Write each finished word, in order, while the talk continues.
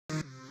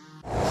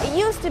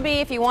Used to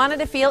be, if you wanted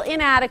to feel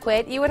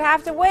inadequate, you would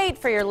have to wait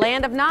for your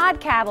Land of Nod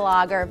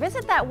catalog or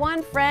visit that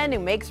one friend who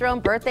makes her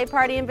own birthday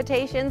party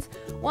invitations.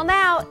 Well,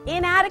 now,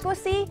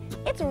 inadequacy,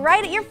 it's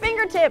right at your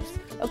fingertips.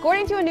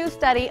 According to a new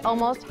study,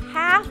 almost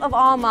half of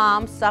all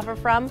moms suffer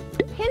from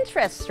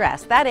Pinterest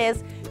stress. That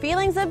is,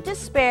 feelings of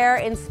despair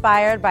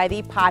inspired by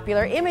the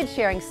popular image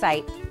sharing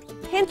site.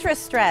 Pinterest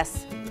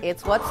stress.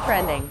 It's what's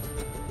trending.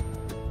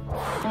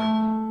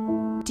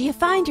 Do you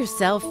find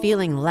yourself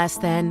feeling less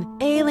than?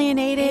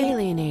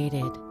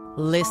 Alienated?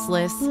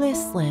 Listless?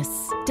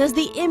 Does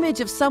the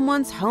image of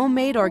someone's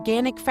homemade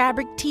organic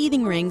fabric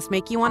teething rings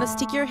make you want to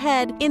stick your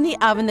head in the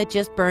oven that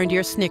just burned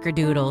your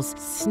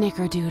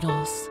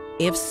snickerdoodles?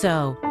 If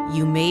so,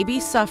 you may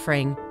be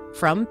suffering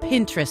from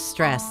Pinterest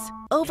stress.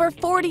 Over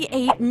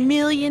 48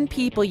 million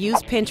people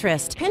use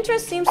Pinterest.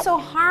 Pinterest seems so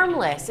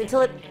harmless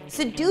until it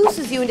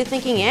seduces you into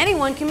thinking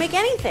anyone can make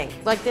anything,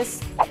 like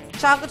this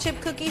chocolate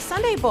chip cookie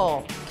sundae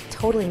bowl.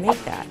 Totally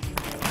make that.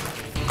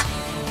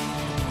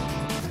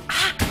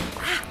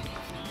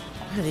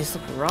 These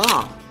look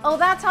wrong. Oh,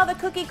 that's how the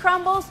cookie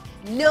crumbles?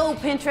 No,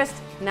 Pinterest,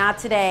 not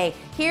today.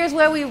 Here's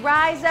where we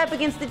rise up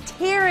against the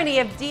tyranny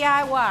of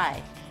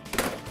DIY.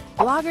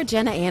 Blogger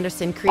Jenna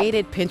Anderson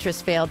created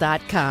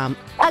PinterestFail.com,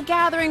 a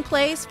gathering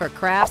place for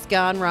crafts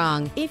gone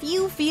wrong. If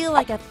you feel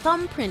like a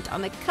thumbprint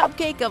on the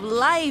cupcake of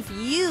life,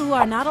 you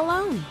are not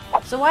alone.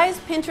 So why is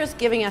Pinterest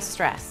giving us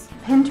stress?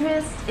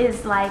 Pinterest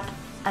is like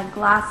a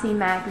glossy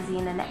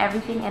magazine and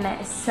everything in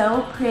it is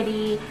so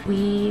pretty.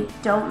 We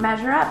don't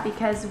measure up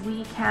because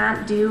we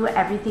can't do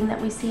everything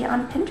that we see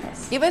on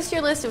Pinterest. Give us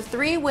your list of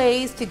 3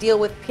 ways to deal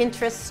with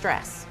Pinterest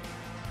stress.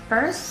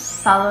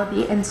 First, follow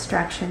the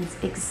instructions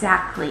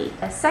exactly.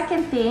 The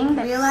second thing,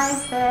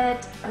 realize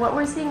that what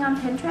we're seeing on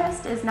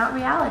Pinterest is not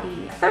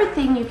reality. Third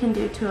thing you can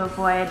do to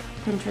avoid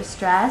Pinterest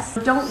stress,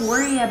 don't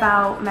worry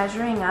about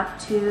measuring up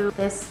to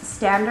this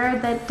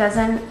standard that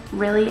doesn't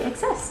really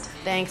exist.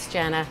 Thanks,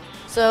 Jenna.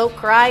 So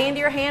cry into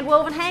your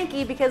hand-woven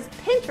hanky because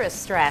Pinterest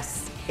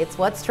stress, it's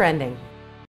what's trending.